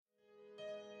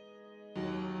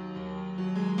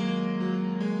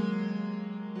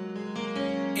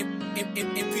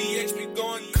MPH be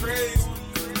going crazy.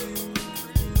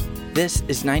 This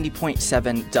is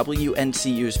 90.7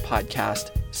 WNCU's podcast,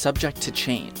 Subject to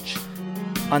Change.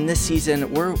 On this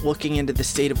season, we're looking into the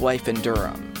state of life in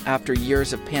Durham after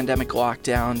years of pandemic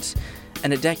lockdowns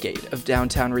and a decade of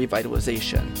downtown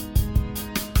revitalization.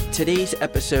 Today's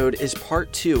episode is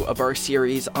part 2 of our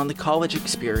series on the college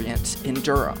experience in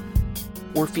Durham.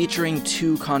 We're featuring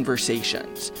 2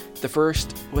 conversations, the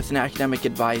first with an academic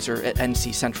advisor at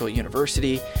NC Central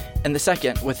University, and the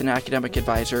second with an academic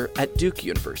advisor at Duke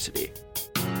University.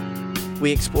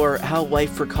 We explore how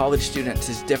life for college students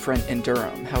is different in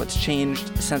Durham, how it's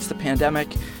changed since the pandemic,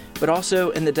 but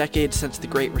also in the decades since the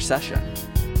Great Recession.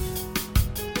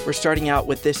 We're starting out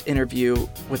with this interview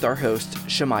with our host,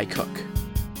 Shamai Cook.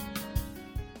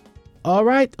 All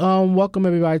right, welcome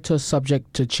everybody to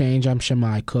Subject to Change. I'm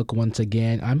Shamai Cook once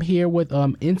again. I'm here with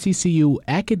NCCU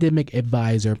academic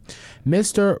advisor,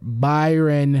 Mr.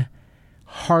 Byron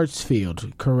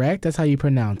Hartsfield, correct? That's how you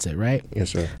pronounce it, right? Yes,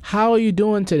 sir. How are you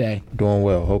doing today? Doing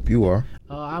well. Hope you are.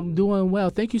 I'm doing well.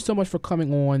 Thank you so much for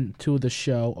coming on to the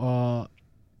show.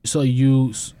 So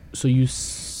you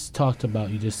talked about,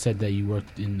 you just said that you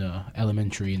worked in the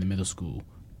elementary and the middle school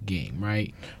game,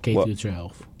 right? K through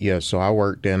 12. Yeah, so I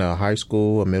worked in a high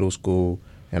school, a middle school,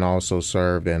 and also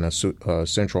served in a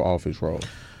central office role.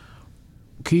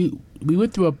 We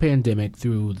went through a pandemic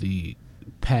through the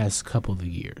past couple of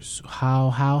years.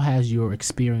 How has your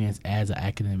experience as an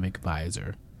academic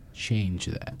advisor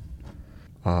changed that?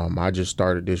 I just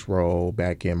started this role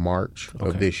back in March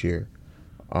of this year.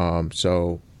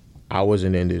 So I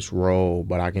wasn't in this role,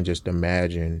 but I can just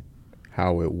imagine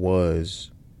how it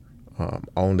was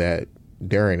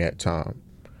during that time.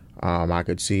 I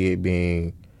could see it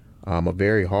being a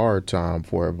very hard time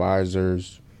for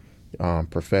advisors,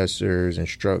 professors,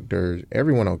 instructors,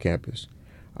 everyone on campus.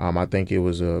 I think it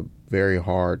was a very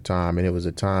hard time, and it was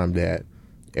a time that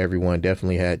everyone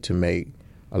definitely had to make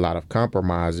a lot of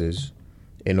compromises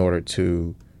in order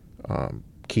to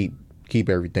keep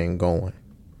everything going.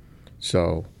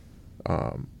 So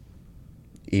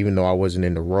even though I wasn't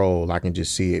in the role, I can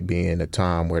just see it being a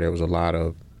time where there was a lot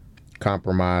of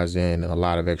compromising and a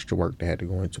lot of extra work that had to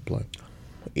go into play.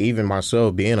 Even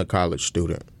myself being a college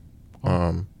student,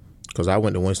 because I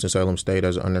went to Winston-Salem State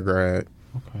as an undergrad,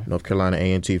 North Carolina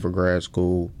A&T for grad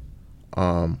school.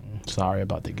 Sorry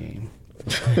about the game.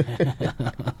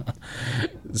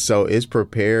 So it's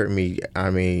prepared me. I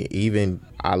mean, even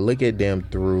I look at them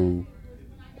through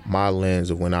my lens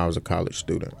of when I was a college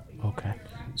student. Okay.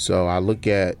 So I look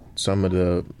at some of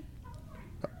the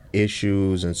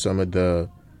issues and some of the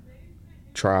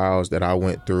trials that I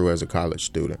went through as a college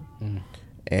student.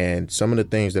 And some of the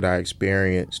things that I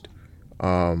experienced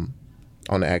on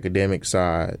the academic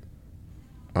side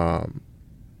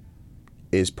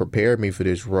is prepared me for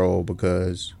this role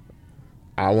because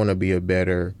I want to be a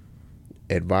better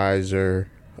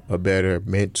advisor, a better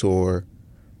mentor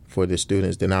for the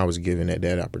students than I was given at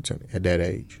that opportunity, at that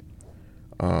age.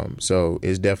 So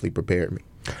it's definitely prepared me.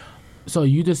 So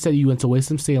you just said you went to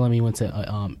Winston-Salem, you went to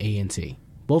A&T,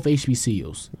 both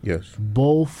HBCUs. Yes.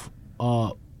 Both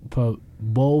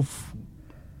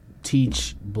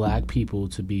teach black people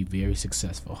to be very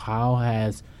successful.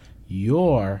 How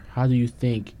do you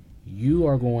think you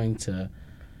are going to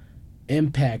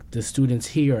impact the students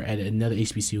here at another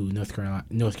HBCU,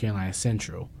 North Carolina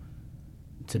Central,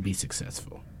 to be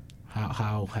successful?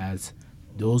 How has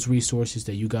those resources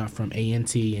that you got from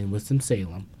A&T and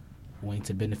Winston-Salem going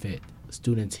to benefit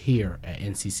students here at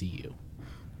NCCU?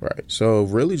 Right. So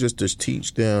really just to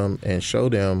teach them and show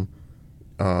them,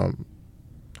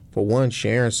 for one,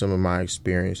 sharing some of my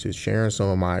experiences, sharing some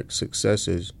of my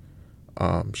successes,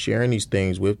 sharing these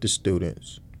things with the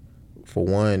students. For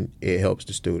one, it helps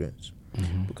the students.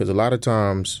 Because a lot of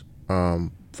times,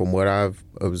 from what I've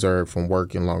observed from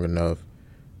working long enough,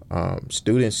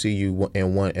 students see you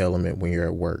in one element when you're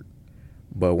at work.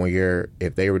 But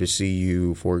if they were to see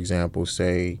you, for example,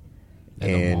 say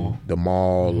in the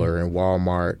mall or in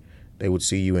Walmart, they would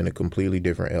see you in a completely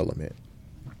different element.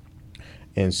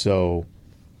 And so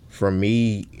for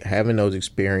me, having those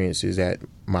experiences at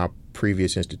my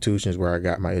previous institutions where I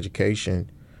got my education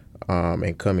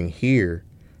and coming here,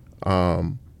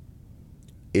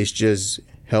 it's just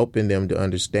helping them to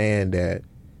understand that,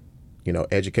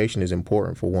 education is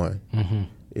important for one.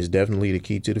 It's definitely the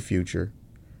key to the future.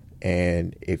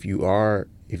 And if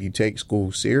you take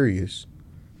school serious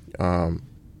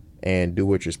and do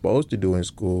what you're supposed to do in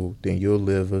school, then you'll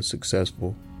live a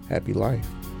successful, happy life.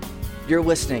 You're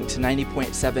listening to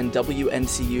 90.7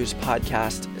 WNCU's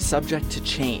podcast, Subject to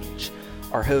Change.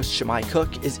 Our host, Shamai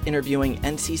Cook, is interviewing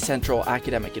NC Central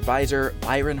academic advisor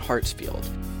Byron Hartsfield.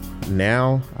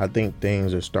 Now, I think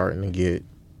things are starting to get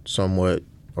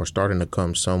starting to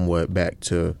come somewhat back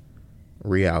to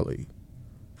reality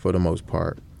for the most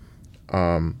part.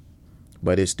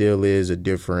 But it still is a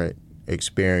different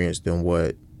experience than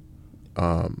what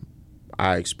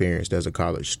I experienced as a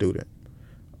college student.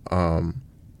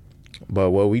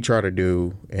 But what we try to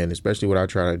do, and especially what I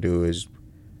try to do, is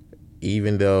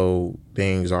even though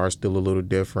things are still a little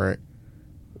different,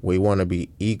 we want to be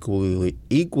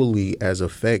equally as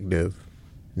effective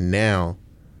now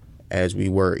as we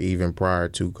were even prior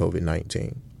to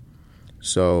COVID-19.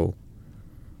 So,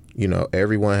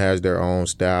 everyone has their own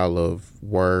style of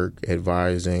work,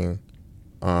 advising,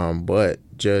 but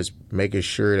just making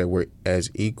sure that we're as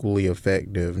equally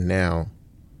effective now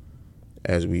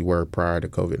as we were prior to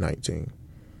COVID-19.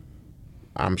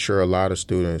 I'm sure a lot of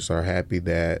students are happy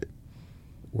that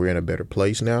we're in a better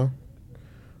place now,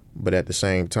 but at the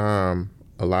same time,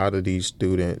 a lot of these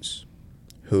students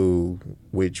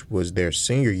which was their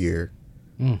senior year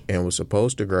and was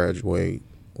supposed to graduate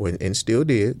and still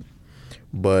did,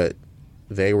 but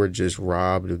they were just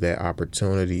robbed of that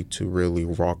opportunity to really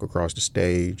walk across the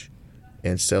stage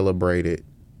and celebrate it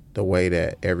the way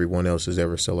that everyone else has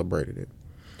ever celebrated it.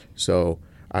 So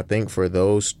I think for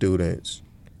those students,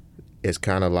 it's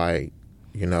kind of like,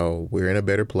 we're in a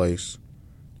better place.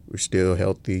 We're still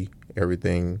healthy.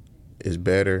 Everything is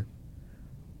better.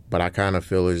 But I kind of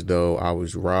feel as though I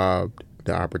was robbed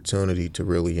the opportunity to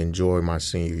really enjoy my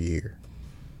senior year.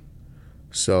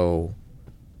 So,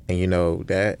 and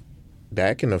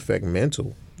that can affect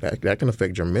that can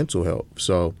affect your mental health.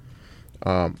 So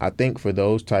I think for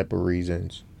those type of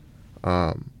reasons,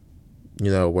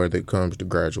 whether it comes to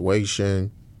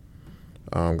graduation,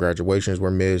 graduations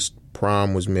were missed,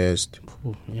 prom was missed,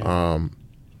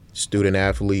 student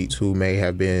athletes who may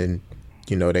have been,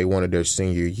 they wanted their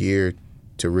senior year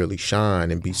to really shine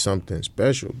and be something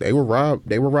special. They were robbed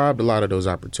a lot of those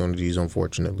opportunities,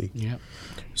 unfortunately. Yeah.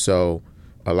 So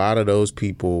a lot of those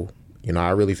people, I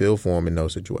really feel for them in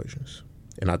those situations.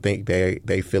 And I think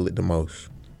they feel it the most.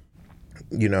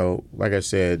 Like I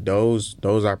said, those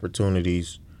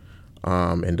opportunities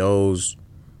and those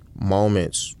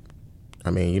moments,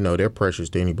 they're precious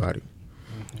to anybody.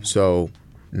 Mm-hmm. So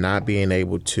not being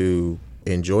able to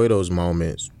enjoy those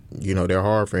moments, they're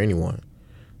hard for anyone.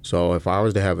 So if I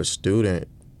was to have a student,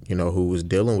 who was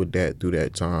dealing with that through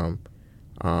that time,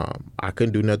 I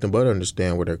couldn't do nothing but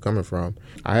understand where they're coming from.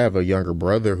 I have a younger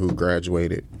brother who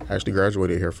graduated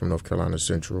here from North Carolina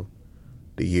Central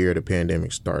the year the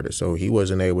pandemic started. So he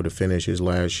wasn't able to finish his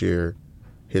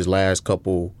last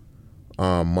couple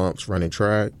months running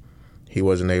track. He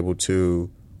wasn't able to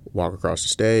walk across the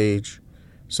stage.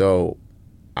 So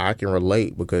I can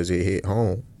relate because it hit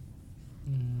home.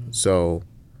 So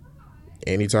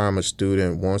anytime a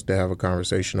student wants to have a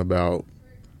conversation about,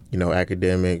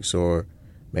 academics or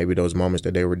maybe those moments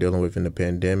that they were dealing with in the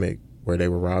pandemic where they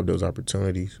were robbed those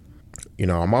opportunities,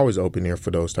 I'm always open here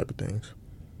for those type of things.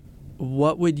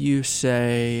 What would you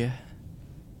say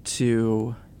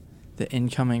to the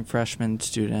incoming freshman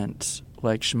students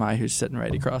like Shemai, who's sitting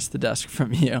right across the desk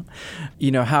from you?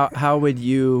 How would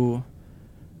you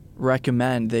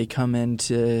recommend they come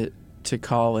into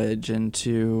college and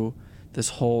to this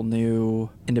whole new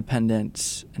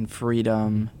independence and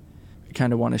freedom I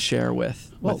kind of want to share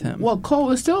with him? Well,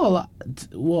 Cole, it's still a lot.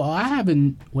 What I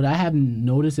haven't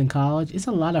noticed in college, it's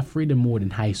a lot of freedom more than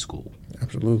high school.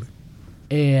 Absolutely.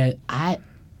 And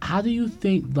how do you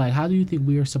think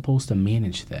we are supposed to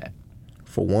manage that?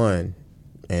 For one,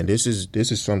 and this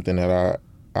is something that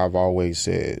I've always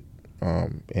said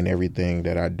in everything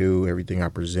that I do, everything I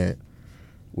present.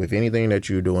 With anything that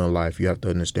you do in life, you have to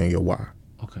understand your why.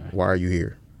 Okay. Why are you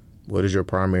here? What is your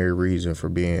primary reason for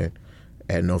being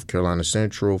at North Carolina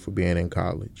Central, for being in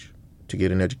college? To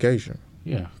get an education.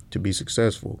 Yeah. To be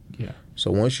successful. Yeah.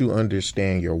 So once you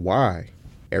understand your why,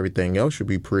 everything else should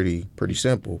be pretty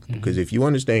simple. Mm-hmm. Because if you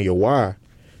understand your why,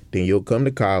 then you'll come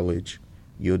to college,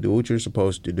 you'll do what you're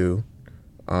supposed to do,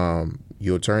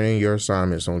 you'll turn in your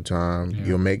assignments on time,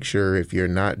 you'll make sure if you're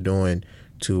not doing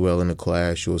too well in the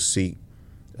class, you'll seek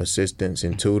assistance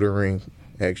in tutoring,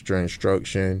 extra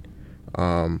instruction.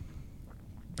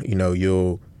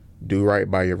 You'll do right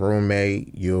by your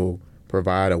roommate. You'll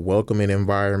provide a welcoming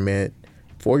environment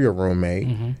for your roommate.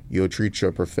 Mm-hmm. You'll treat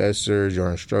your professors, your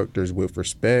instructors with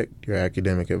respect, your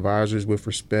academic advisors with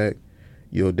respect.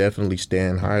 You'll definitely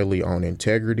stand highly on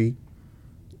integrity,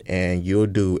 and you'll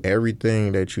do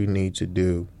everything that you need to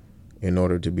do in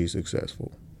order to be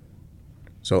successful.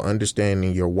 So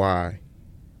understanding your why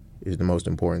is the most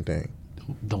important thing.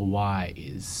 The why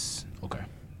is, okay.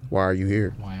 Why are you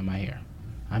here? Why am I here?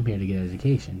 I'm here to get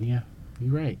education. Yeah,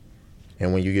 you're right.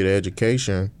 And when you get an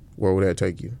education, where will that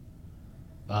take you?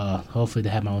 Hopefully to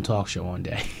have my own talk show one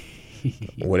day.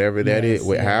 Whatever that is,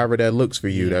 yeah. however that looks for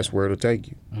you, that's where it'll take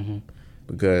you. Mm-hmm.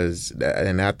 Because,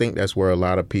 and I think that's where a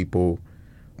lot of people,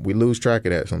 we lose track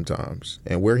of that sometimes.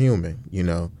 And we're human, you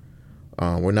know.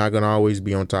 We're not going to always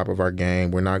be on top of our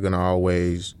game. We're not going to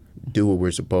always do what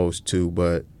we're supposed to,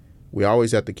 but we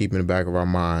always have to keep in the back of our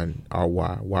mind our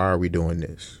why. Why are we doing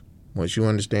this? Once you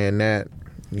understand that,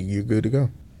 you're good to go.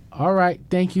 All right.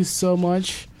 Thank you so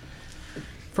much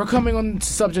for coming on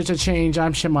Subject to Change.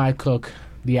 I'm Shemai Cook.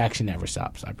 The action never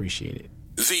stops. I appreciate it.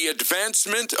 The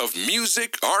advancement of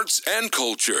music, arts, and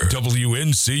culture.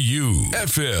 WNCU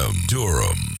FM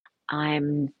Durham.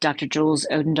 I'm Dr. Jules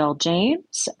Odendahl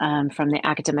James from the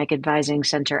Academic Advising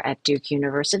Center at Duke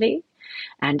University,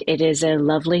 and it is a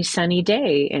lovely sunny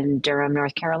day in Durham,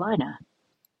 North Carolina.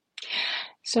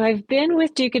 So I've been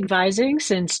with Duke Advising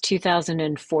since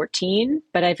 2014,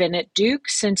 but I've been at Duke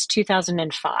since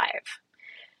 2005.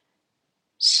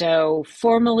 So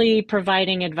formally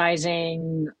providing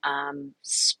advising,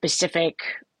 specific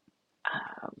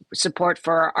support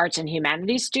for arts and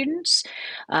humanities students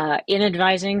in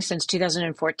advising since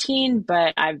 2014,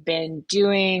 but I've been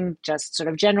doing just sort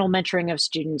of general mentoring of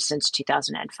students since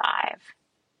 2005.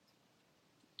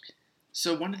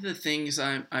 So one of the things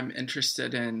I'm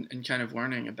interested in kind of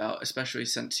learning about, especially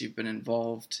since you've been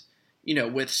involved, you know,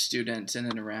 with students in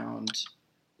and around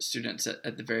students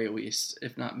at the very least,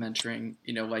 if not mentoring,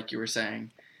 you know, like you were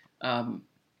saying,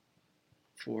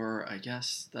 for, I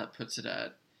guess that puts it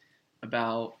at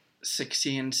about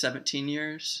 16, 17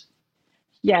 years?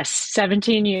 Yes,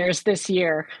 17 years this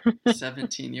year.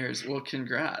 17 years. Well,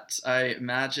 congrats. I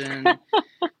imagine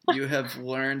you have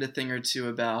learned a thing or two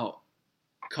about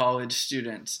college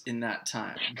students in that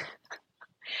time.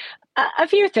 A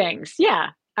few things. Yeah,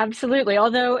 absolutely.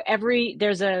 Although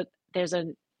there's a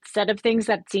set of things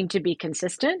that seem to be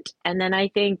consistent. And then I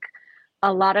think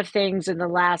a lot of things in the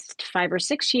last 5 or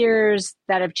 6 years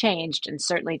that have changed, and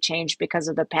certainly changed because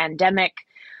of the pandemic,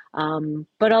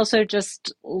 but also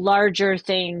just larger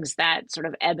things that sort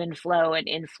of ebb and flow and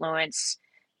influence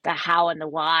the how and the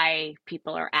why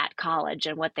people are at college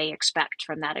and what they expect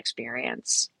from that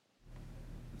experience.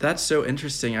 That's so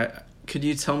interesting. Could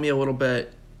you tell me a little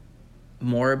bit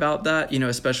more about that? You know,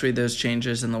 especially those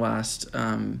changes in the last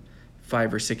 5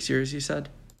 or 6 years, you said?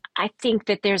 I think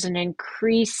that there's an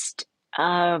increased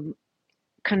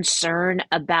concern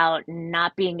about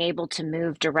not being able to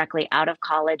move directly out of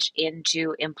college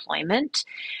into employment,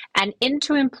 and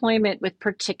into employment with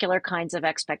particular kinds of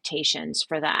expectations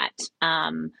for that.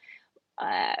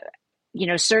 You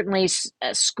know, certainly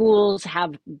schools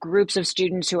have groups of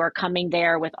students who are coming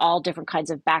there with all different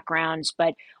kinds of backgrounds,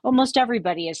 but almost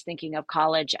everybody is thinking of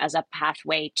college as a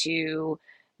pathway to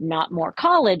not more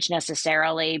college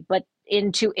necessarily, but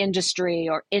into industry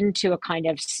or into a kind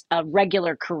of a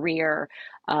regular career.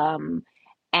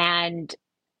 And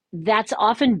that's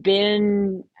often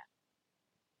been,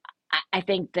 I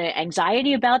think the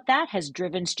anxiety about that has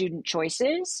driven student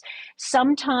choices,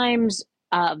 sometimes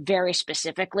very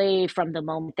specifically from the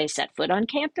moment they set foot on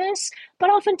campus. But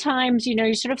oftentimes, you know,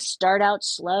 you sort of start out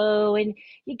slow and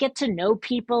you get to know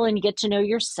people and you get to know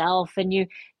yourself and you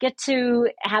get to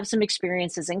have some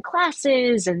experiences in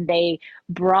classes, and they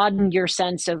broaden your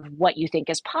sense of what you think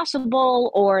is possible,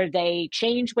 or they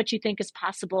change what you think is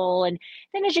possible. And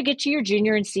then as you get to your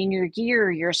junior and senior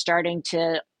year, you're starting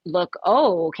to look,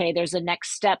 oh, okay, there's a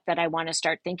next step that I want to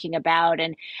start thinking about,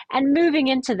 and moving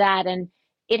into that. And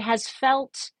it has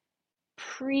felt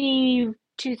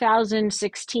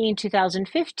pre-2016,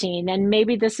 2015, and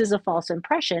maybe this is a false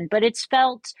impression, but it's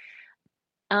felt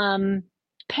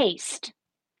paced,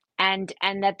 and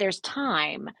that there's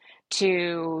time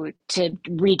to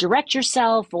redirect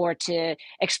yourself or to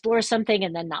explore something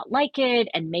and then not like it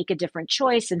and make a different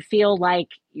choice and feel like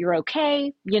you're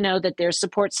okay, you know, that there's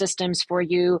support systems for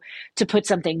you to put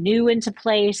something new into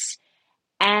place.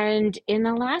 And in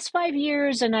the last 5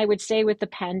 years, and I would say with the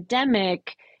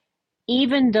pandemic,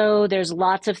 even though there's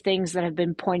lots of things that have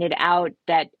been pointed out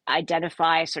that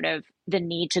identify sort of the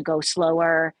need to go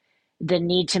slower, the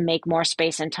need to make more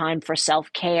space and time for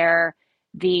self-care,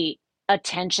 the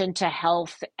attention to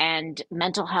health and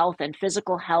mental health and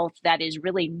physical health that is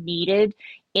really needed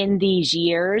in these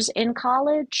years in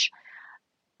college,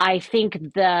 I think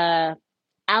the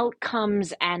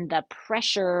outcomes and the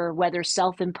pressure, whether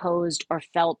self-imposed or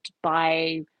felt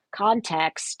by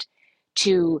context,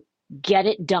 to get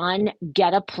it done,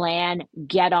 get a plan,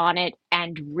 get on it,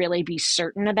 and really be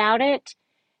certain about it,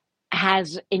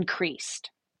 has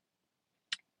increased.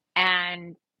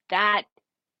 And that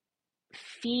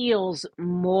feels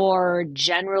more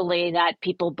generally that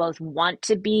people both want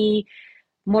to be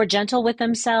more gentle with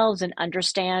themselves and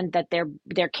understand that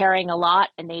they're carrying a lot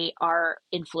and they are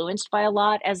influenced by a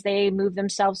lot as they move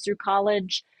themselves through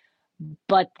college.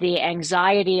 But the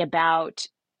anxiety about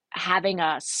having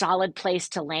a solid place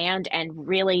to land and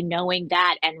really knowing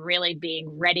that and really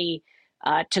being ready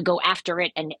to go after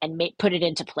it and put it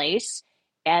into place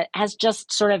has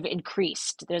just sort of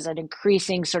increased. There's an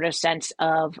increasing sort of sense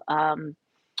of, I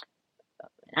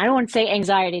don't want to say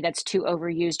anxiety, that's too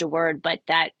overused a word, but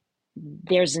that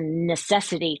there's a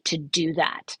necessity to do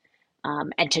that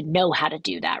and to know how to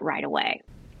do that right away.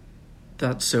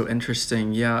 That's so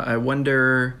interesting. Yeah, I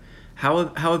wonder how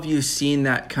have you seen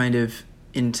that kind of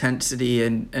intensity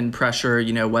and pressure,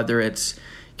 whether it's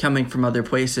coming from other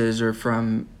places or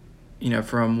from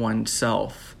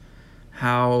oneself.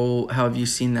 How have you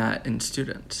seen that in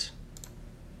students?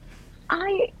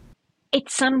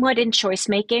 It's somewhat in choice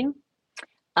making,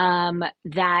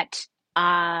 that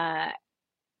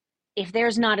if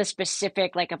there's not a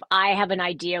specific, like if I have an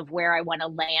idea of where I want to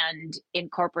land in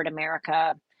corporate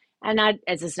America, and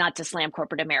as it's not to slam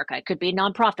corporate America, it could be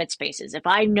nonprofit spaces. If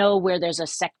I know where there's a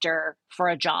sector for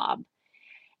a job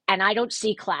and I don't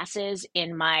see classes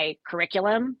in my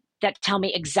curriculum that tell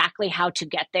me exactly how to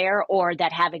get there or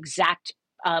that have exact,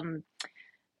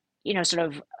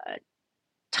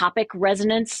 topic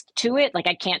resonance to it, like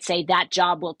I can't say that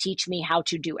job will teach me how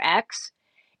to do X.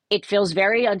 It feels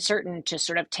very uncertain to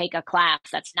sort of take a class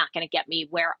that's not going to get me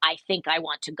where I think I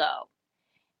want to go.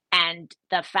 And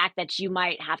the fact that you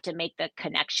might have to make the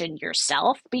connection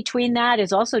yourself between that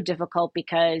is also difficult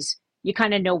because you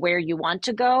kind of know where you want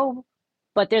to go,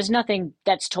 but there's nothing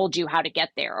that's told you how to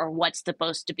get there or what's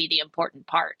supposed to be the important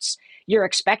parts. You're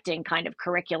expecting kind of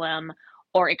curriculum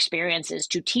or experiences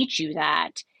to teach you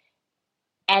that,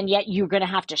 and yet you're going to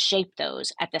have to shape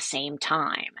those at the same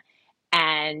time.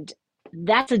 And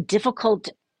that's a difficult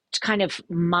kind of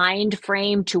mind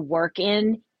frame to work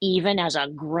in, even as a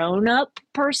grown-up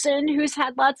person who's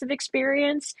had lots of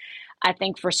experience. I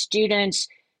think for students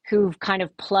who've kind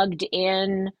of plugged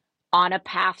in on a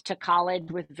path to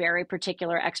college with very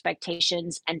particular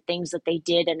expectations and things that they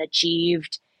did and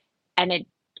achieved, and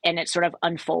it sort of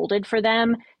unfolded for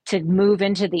them to move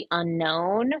into the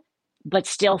unknown, but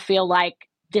still feel like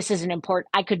this is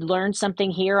I could learn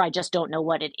something here, I just don't know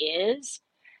what it is.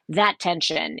 That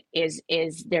tension is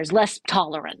there's less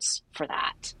tolerance for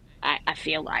that, I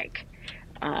feel like.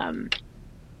 And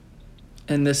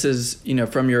this is,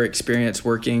 from your experience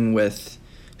working with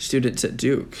students at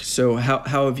Duke. So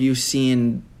how have you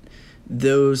seen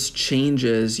those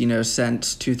changes,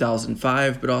 since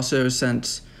 2005, but also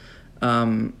since,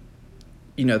 through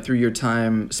your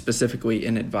time specifically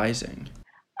in advising?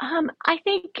 I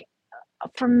think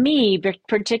for me,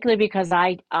 particularly because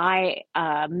I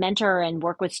mentor and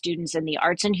work with students in the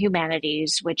arts and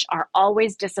humanities, which are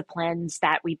always disciplines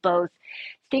that we both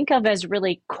think of as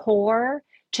really core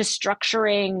to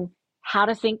structuring how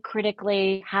to think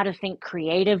critically, how to think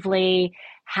creatively,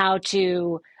 how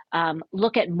to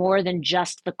look at more than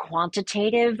just the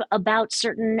quantitative about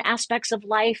certain aspects of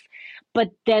life.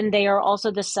 But then they are also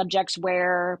the subjects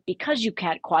where, because you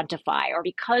can't quantify or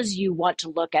because you want to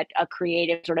look at a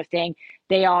creative sort of thing,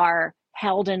 they are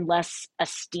held in less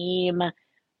esteem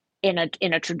in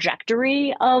a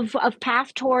trajectory of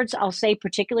path towards, I'll say,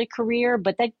 particularly career,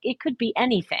 but that it could be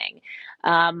anything.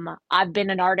 I've been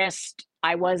an artist.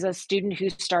 I was a student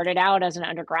who started out as an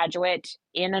undergraduate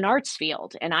in an arts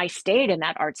field, and I stayed in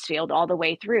that arts field all the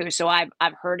way through. So I've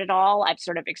heard it all. I've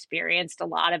sort of experienced a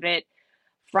lot of it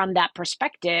from that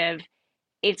perspective.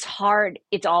 It's hard.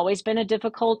 It's always been a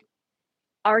difficult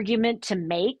argument to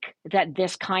make that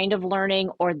this kind of learning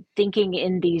or thinking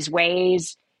in these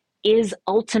ways is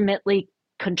ultimately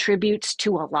contributes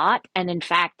to a lot. And in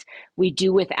fact, we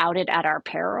do without it at our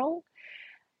peril.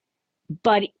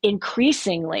 But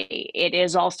increasingly, it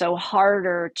is also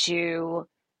harder to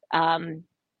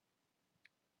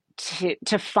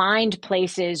find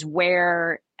places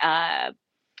where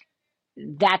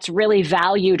that's really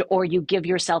valued, or you give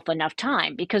yourself enough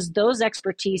time, because those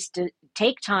expertise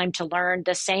take time to learn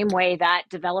the same way that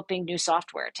developing new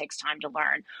software takes time to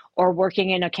learn, or working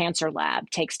in a cancer lab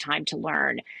takes time to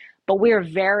learn. But we're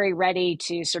very ready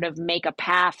to sort of make a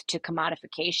path to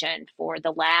commodification for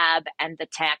the lab and the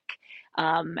tech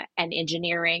and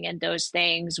engineering and those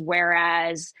things,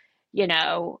 whereas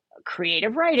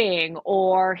creative writing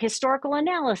or historical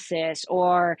analysis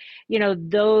or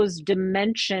those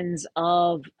dimensions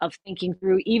of thinking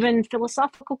through even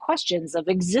philosophical questions of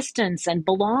existence and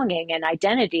belonging and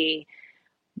identity,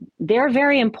 they're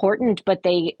very important, but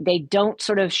they don't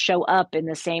sort of show up in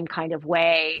the same kind of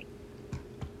way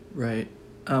Right.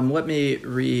 Let me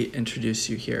reintroduce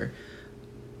you here.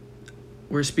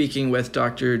 We're speaking with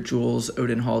Dr. Jules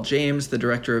Odenhall James, the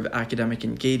Director of Academic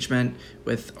Engagement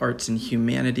with Arts and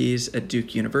Humanities at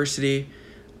Duke University.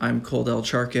 I'm Cole Del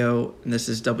Charco, and this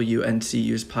is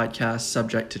WNCU's podcast,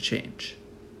 Subject to Change.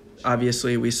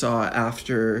 Obviously, we saw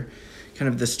after kind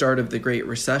of the start of the Great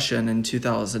Recession in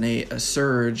 2008, a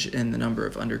surge in the number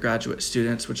of undergraduate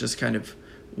students, which has kind of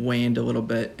waned a little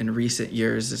bit in recent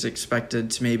years, is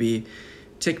expected to maybe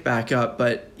tick back up.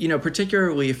 But,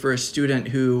 particularly for a student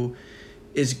who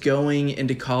is going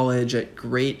into college at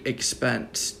great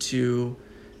expense to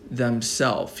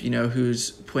themselves,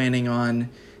 who's planning on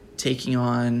taking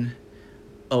on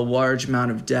a large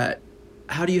amount of debt.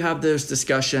 How do you have those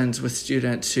discussions with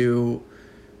students who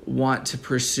want to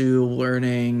pursue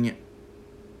learning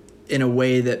in a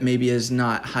way that maybe is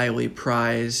not highly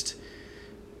prized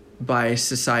by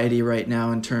society right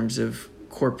now in terms of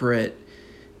corporate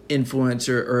influence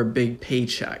or a big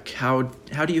paycheck? How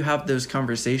do you have those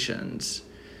conversations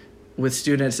with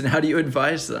students, and how do you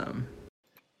advise them?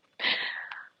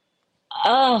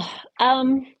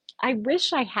 I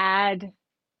wish I had,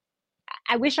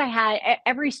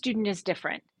 every student is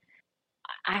different.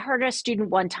 I heard a student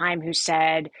one time who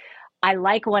said, I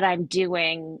like what I'm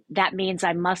doing. That means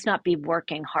I must not be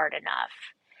working hard enough.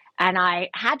 And I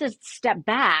had to step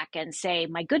back and say,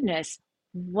 my goodness,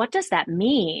 what does that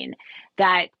mean?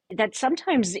 That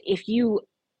sometimes if you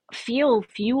feel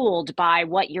fueled by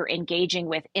what you're engaging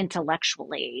with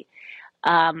intellectually,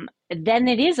 then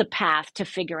it is a path to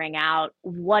figuring out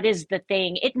what is the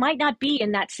thing. It might not be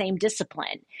in that same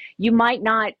discipline. You might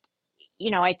not,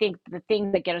 I think the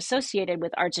things that get associated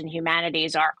with arts and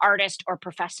humanities are artist or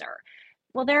professor.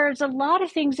 Well, there's a lot of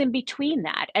things in between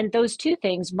that. And those two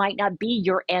things might not be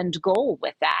your end goal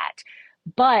with that.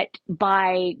 But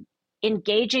by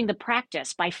engaging the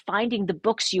practice, by finding the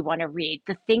books you want to read,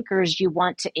 the thinkers you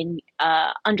want to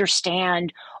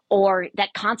understand, or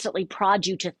that constantly prod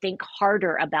you to think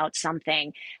harder about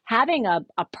something, having a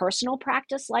personal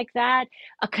practice like that,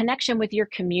 a connection with your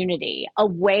community, a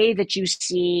way that you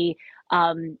see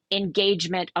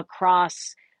engagement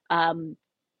across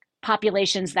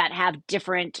populations that have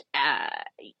different,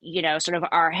 sort of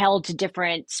are held to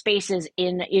different spaces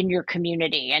in your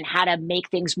community, and how to make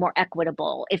things more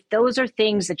equitable. If those are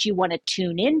things that you want to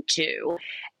tune into,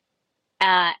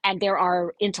 and there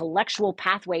are intellectual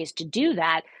pathways to do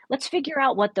that, let's figure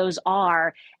out what those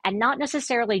are, and not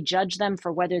necessarily judge them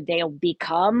for whether they'll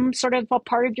become sort of a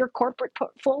part of your corporate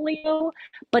portfolio,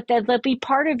 but that they'll be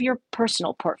part of your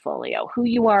personal portfolio, who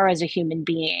you are as a human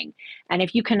being. And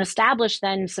if you can establish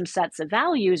then some sets of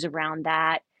values around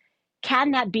that,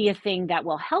 can that be a thing that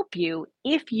will help you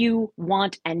if you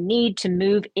want and need to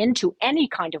move into any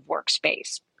kind of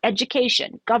workspace,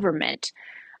 education, government,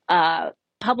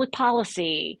 public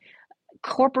policy,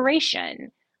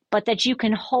 corporation, but that you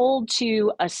can hold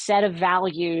to a set of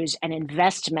values and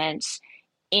investments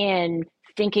in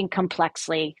thinking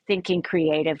complexly, thinking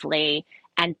creatively,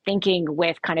 and thinking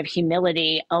with kind of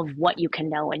humility of what you can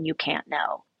know and you can't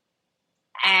know.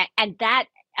 And that,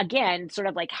 again, sort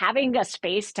of like having a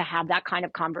space to have that kind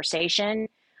of conversation,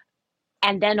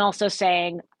 and then also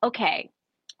saying, okay,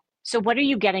 so what are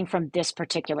you getting from this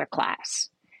particular class?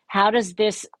 How does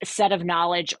this set of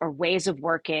knowledge or ways of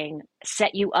working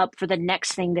set you up for the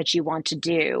next thing that you want to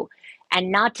do? And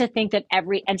not to think that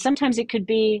and sometimes it could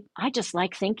be, I just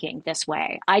like thinking this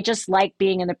way. I just like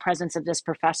being in the presence of this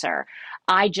professor.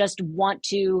 I just want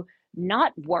to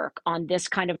not work on this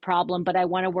kind of problem, but I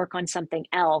want to work on something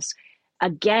else.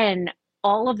 Again,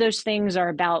 all of those things are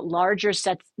about larger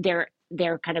sets. They're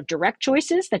kind of direct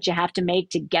choices that you have to make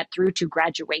to get through to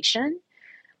graduation.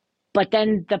 But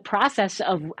then the process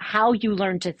of how you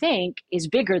learn to think is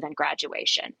bigger than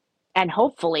graduation. And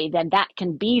hopefully then that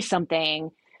can be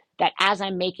something that, as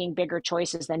I'm making bigger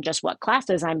choices than just what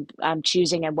classes I'm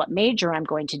choosing and what major I'm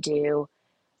going to do,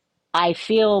 I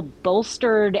feel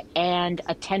bolstered and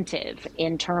attentive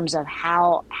in terms of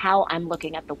how I'm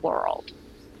looking at the world.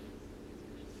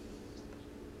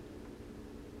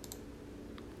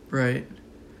 Right.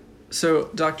 So,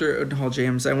 Dr. Odenhall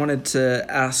James, I wanted to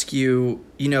ask you,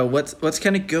 let's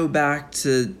kind of go back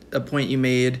to a point you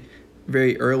made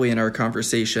very early in our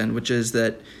conversation, which is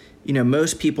that,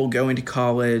 most people going to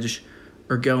college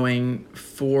are going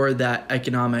for that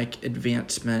economic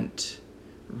advancement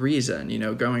reason,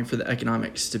 going for the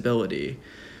economic stability.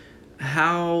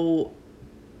 How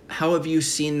have you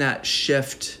seen that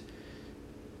shift?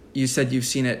 You said you've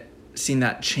seen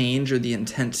that change, or the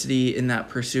intensity in that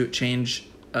pursuit change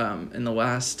in the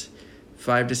last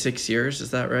 5 to 6 years.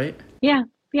 Is that right? Yeah.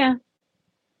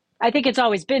 I think it's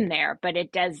always been there, but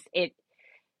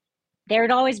there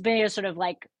had always been a sort of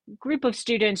like group of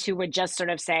students who would just sort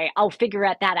of say, "I'll figure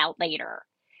that out later."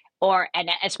 And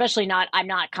especially I'm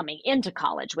not coming into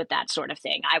college with that sort of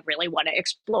thing. I really want to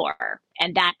explore.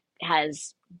 And that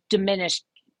has diminished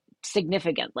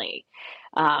significantly.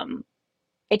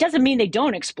 It doesn't mean they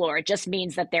don't explore. It just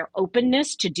means that their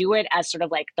openness to do it as sort of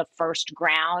like the first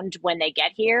ground when they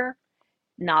get here,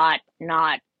 not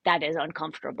that is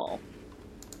uncomfortable.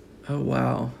 Oh,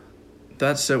 wow.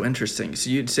 That's so interesting.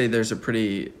 So you'd say there's a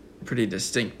pretty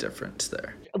distinct difference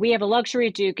there. We have a luxury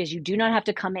at Duke is you do not have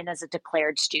to come in as a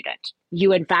declared student.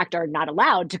 You, in fact, are not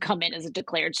allowed to come in as a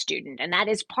declared student. And that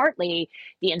is partly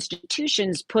the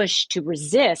institution's push to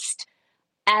resist.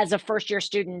 As a first-year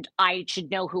student, I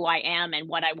should know who I am and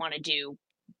what I want to do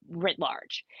writ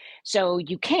large. So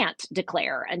you can't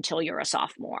declare until you're a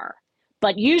sophomore.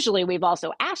 But usually we've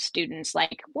also asked students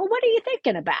like, well, what are you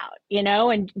thinking about?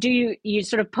 And do you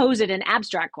sort of pose it in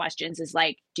abstract questions is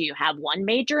like, do you have one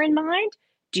major in mind?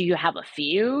 Do you have a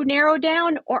few narrowed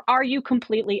down, or are you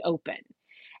completely open?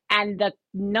 And the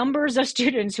numbers of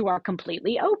students who are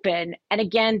completely open, and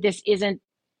again, this isn't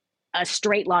a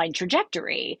straight line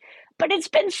trajectory, but it's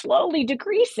been slowly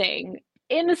decreasing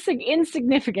in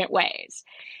significant ways.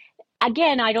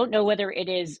 Again, I don't know whether it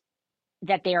is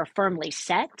that they are firmly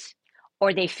set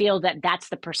or they feel that that's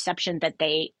the perception that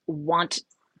they want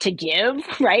to give,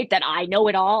 right? That I know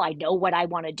it all. I know what I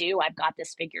want to do. I've got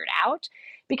this figured out.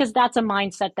 Because that's a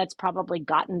mindset that's probably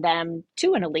gotten them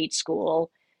to an elite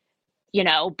school,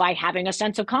 by having a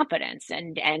sense of confidence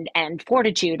and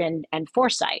fortitude and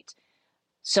foresight.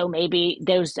 So maybe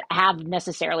those have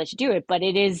necessarily to do it, but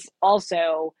it is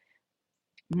also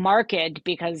marked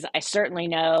because I certainly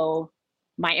know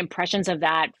my impressions of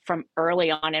that from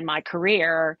early on in my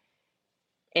career,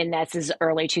 and that's as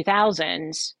early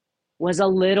 2000s, was a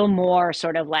little more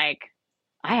sort of like,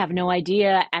 I have no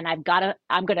idea, and I'm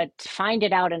going to find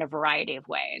it out in a variety of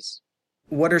ways.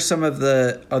 What are some of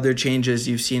the other changes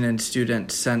you've seen in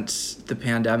students since the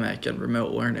pandemic and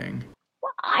remote learning?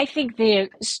 Well, I think the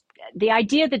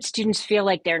idea that students feel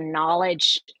like their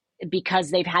knowledge,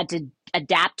 because they've had to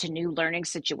adapt to new learning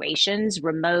situations,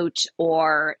 remote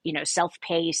or,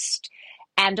 self-paced,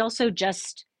 and also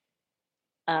just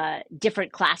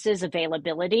different classes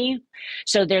availability.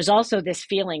 So there's also this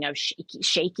feeling of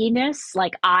shakiness,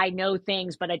 like I know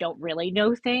things, but I don't really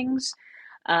know things.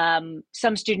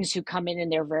 Some students who come in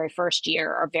their very first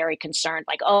year are very concerned,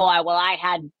 like, I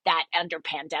had that under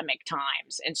pandemic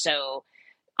times. And so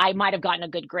I might have gotten a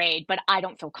good grade, but I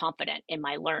don't feel confident in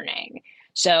my learning.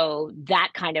 So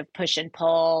that kind of push and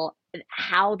pull,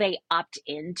 how they opt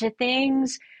into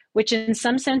things, which in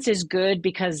some sense is good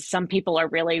because some people are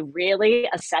really, really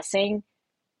assessing,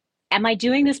 am I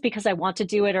doing this because I want to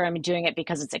do it, or am I doing it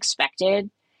because it's expected?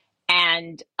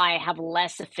 And I have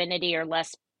less affinity or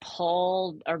less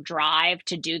pull or drive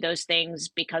to do those things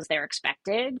because they're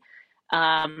expected.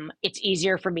 It's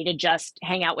easier for me to just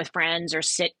hang out with friends or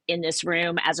sit in this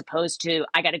room as opposed to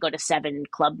I got to go to 7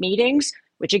 club meetings,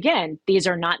 which again, these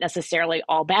are not necessarily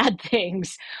all bad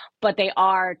things, but they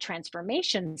are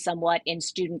transformation somewhat in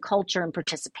student culture and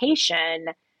participation,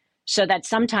 so that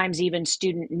sometimes even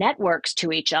student networks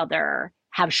to each other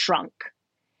have shrunk.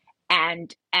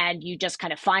 And you just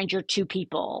kind of find your 2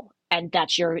 people, and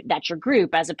that's your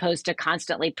group, as opposed to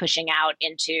constantly pushing out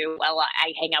into, well,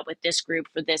 I hang out with this group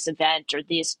for this event, or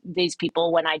these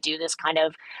people when I do this kind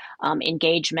of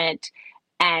engagement.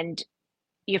 And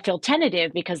you feel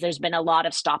tentative because there's been a lot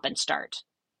of stop and start.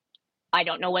 I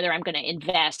don't know whether I'm going to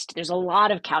invest. There's a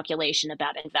lot of calculation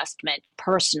about investment,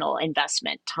 personal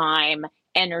investment, time,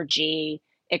 energy,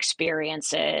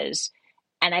 experiences.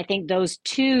 And I think those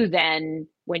 2 then,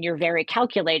 when you're very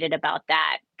calculated about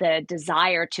that, the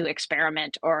desire to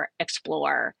experiment or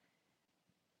explore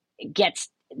gets,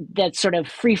 that sort of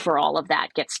free for all of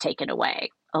that gets taken away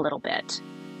a little bit.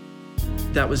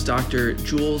 That was Dr.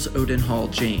 Jules Odenhall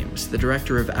James, the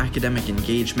Director of Academic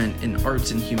Engagement in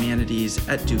Arts and Humanities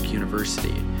at Duke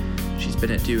University. She's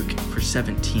been at Duke for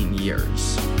 17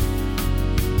 years.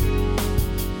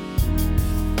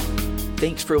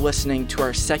 Thanks for listening to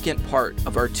our second part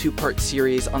of our 2-part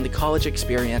series on the college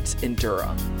experience in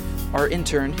Durham. Our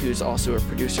intern, who's also a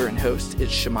producer and host, is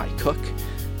Shemai Cook.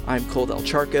 I'm Cole Del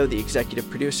Charco, the executive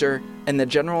producer, and the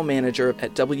general manager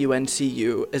at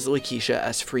WNCU is Lakeisha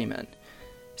S. Freeman.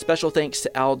 Special thanks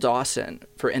to Al Dawson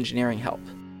for engineering help.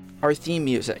 Our theme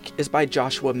music is by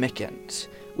Joshua Mickens.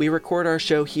 We record our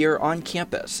show here on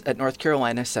campus at North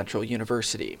Carolina Central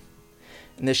University.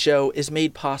 And the show is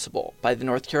made possible by the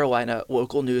North Carolina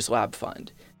Local News Lab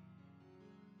Fund